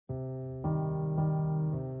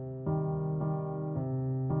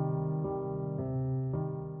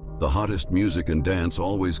The hottest music and dance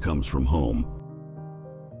always comes from home.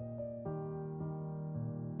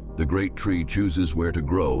 The great tree chooses where to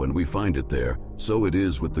grow, and we find it there. So it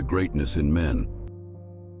is with the greatness in men.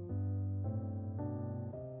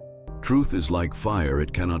 Truth is like fire,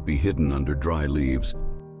 it cannot be hidden under dry leaves.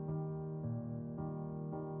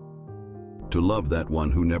 To love that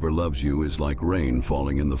one who never loves you is like rain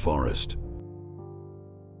falling in the forest.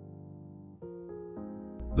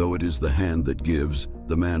 Though it is the hand that gives,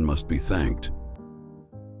 the man must be thanked.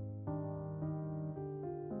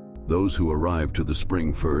 Those who arrive to the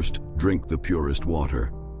spring first drink the purest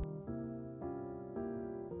water.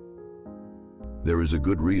 There is a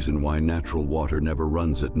good reason why natural water never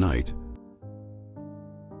runs at night.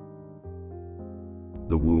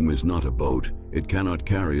 The womb is not a boat, it cannot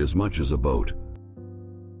carry as much as a boat.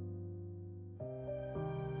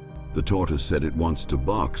 The tortoise said it wants to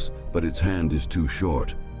box, but its hand is too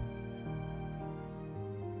short.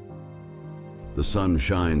 The sun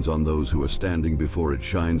shines on those who are standing before it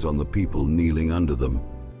shines on the people kneeling under them.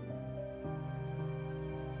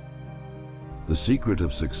 The secret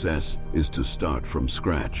of success is to start from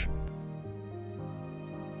scratch.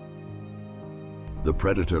 The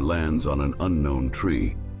predator lands on an unknown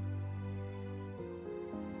tree.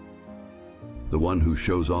 The one who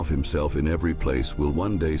shows off himself in every place will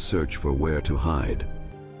one day search for where to hide.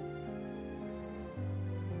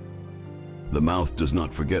 The mouth does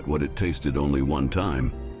not forget what it tasted only one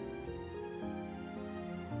time.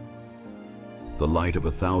 The light of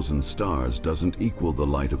 1,000 stars doesn't equal the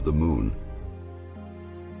light of the moon.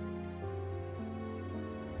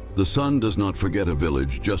 The sun does not forget a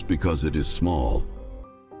village just because it is small.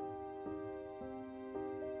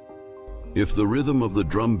 If the rhythm of the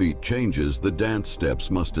drumbeat changes, the dance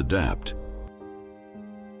steps must adapt.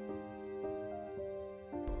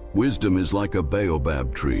 Wisdom is like a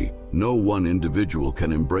baobab tree. No one individual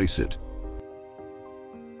can embrace it.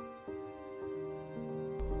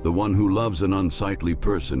 The one who loves an unsightly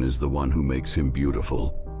person is the one who makes him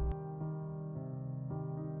beautiful.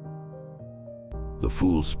 The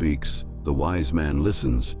fool speaks, the wise man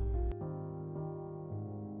listens.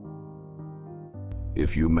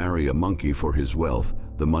 If you marry a monkey for his wealth,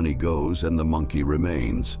 the money goes and the monkey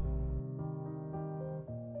remains.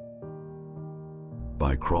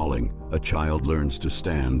 By crawling, a child learns to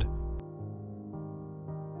stand.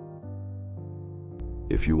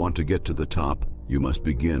 If you want to get to the top, you must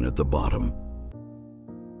begin at the bottom.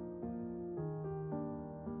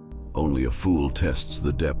 Only a fool tests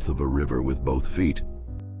the depth of a river with both feet.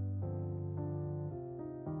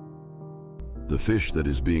 The fish that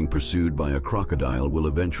is being pursued by a crocodile will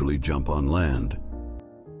eventually jump on land.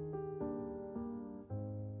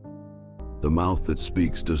 The mouth that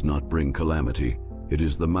speaks does not bring calamity. It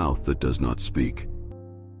is the mouth that does not speak.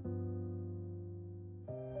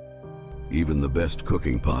 Even the best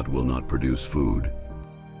cooking pot will not produce food.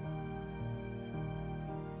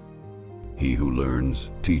 He who learns,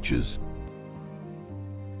 teaches.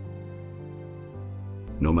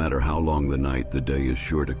 No matter how long the night, the day is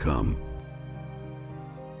sure to come.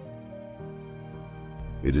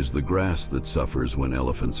 It is the grass that suffers when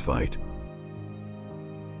elephants fight.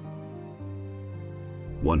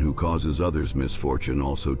 One who causes others misfortune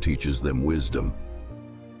also teaches them wisdom.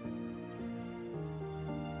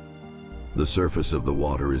 The surface of the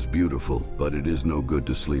water is beautiful, but it is no good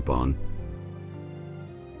to sleep on.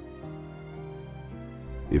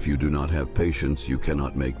 If you do not have patience, you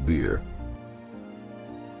cannot make beer.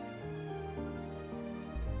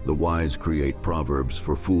 The wise create proverbs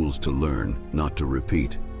for fools to learn, not to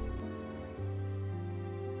repeat.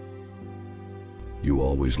 You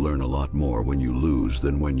always learn a lot more when you lose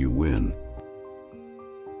than when you win.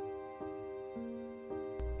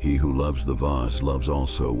 He who loves the vase loves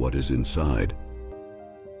also what is inside.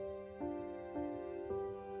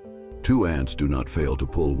 Two ants do not fail to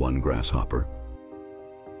pull one grasshopper.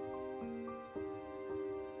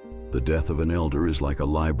 The death of an elder is like a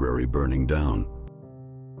library burning down.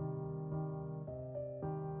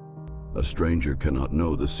 A stranger cannot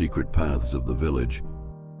know the secret paths of the village.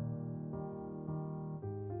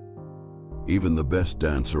 Even the best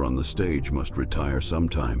dancer on the stage must retire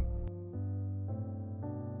sometime.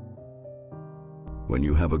 When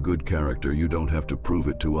you have a good character, you don't have to prove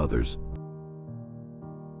it to others.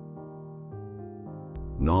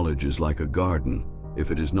 Knowledge is like a garden. If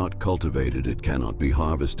it is not cultivated, it cannot be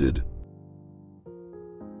harvested.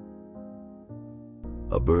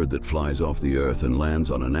 A bird that flies off the earth and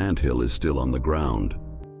lands on an anthill is still on the ground.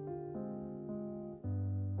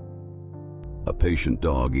 A patient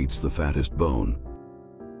dog eats the fattest bone.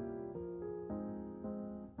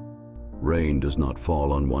 Rain does not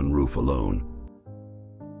fall on one roof alone.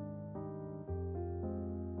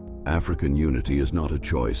 African unity is not a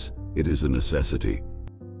choice, it is a necessity.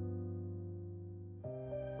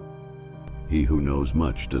 He who knows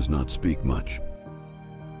much does not speak much.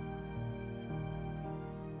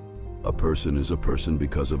 A person is a person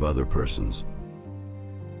because of other persons.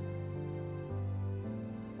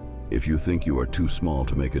 If you think you are too small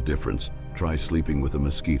to make a difference, try sleeping with a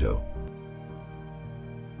mosquito.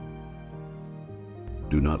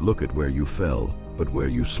 Do not look at where you fell, but where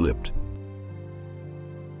you slipped.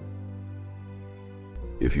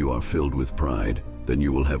 If you are filled with pride, then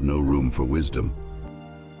you will have no room for wisdom.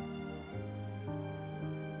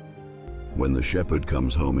 When the shepherd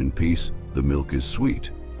comes home in peace, the milk is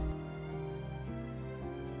sweet.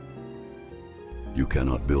 You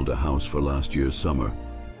cannot build a house for last year's summer.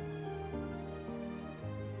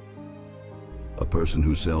 A person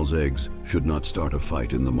who sells eggs should not start a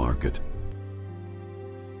fight in the market.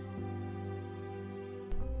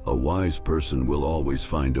 A wise person will always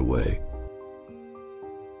find a way.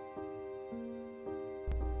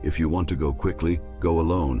 If you want to go quickly, go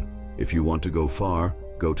alone. If you want to go far,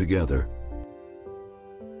 go together.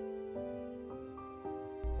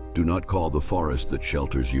 Do not call the forest that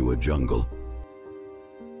shelters you a jungle.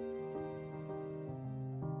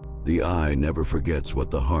 The eye never forgets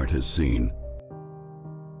what the heart has seen.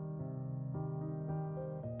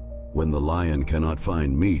 When the lion cannot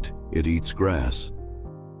find meat, it eats grass.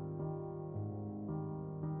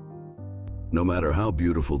 No matter how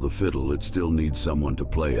beautiful the fiddle, it still needs someone to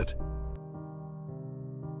play it.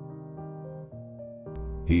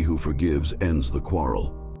 He who forgives ends the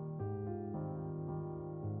quarrel.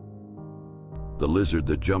 The lizard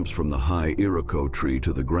that jumps from the high Iroquois tree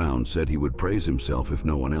to the ground said he would praise himself if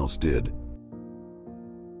no one else did.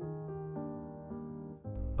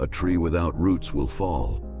 A tree without roots will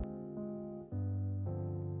fall.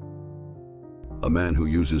 A man who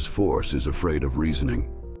uses force is afraid of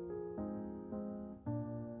reasoning.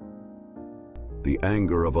 The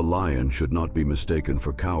anger of a lion should not be mistaken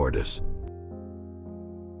for cowardice.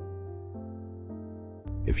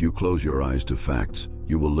 If you close your eyes to facts,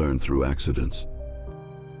 you will learn through accidents.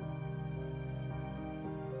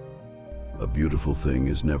 A beautiful thing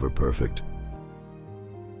is never perfect.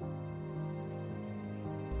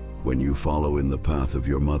 When you follow in the path of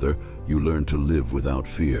your mother, you learn to live without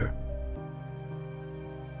fear.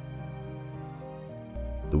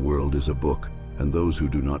 The world is a book, and those who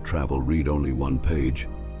do not travel read only one page.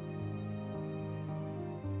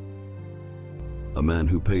 A man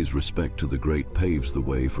who pays respect to the great paves the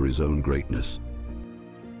way for his own greatness.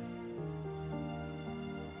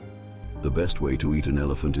 The best way to eat an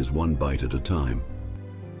elephant is one bite at a time.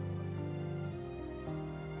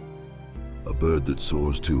 A bird that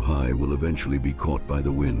soars too high will eventually be caught by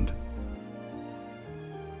the wind.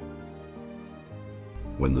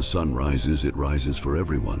 When the sun rises, it rises for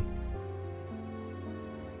everyone.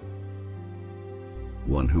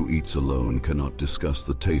 One who eats alone cannot discuss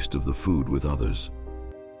the taste of the food with others.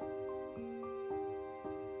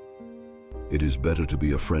 It is better to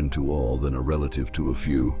be a friend to all than a relative to a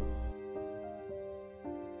few.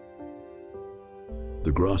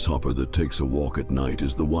 The grasshopper that takes a walk at night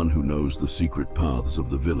is the one who knows the secret paths of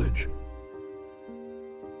the village.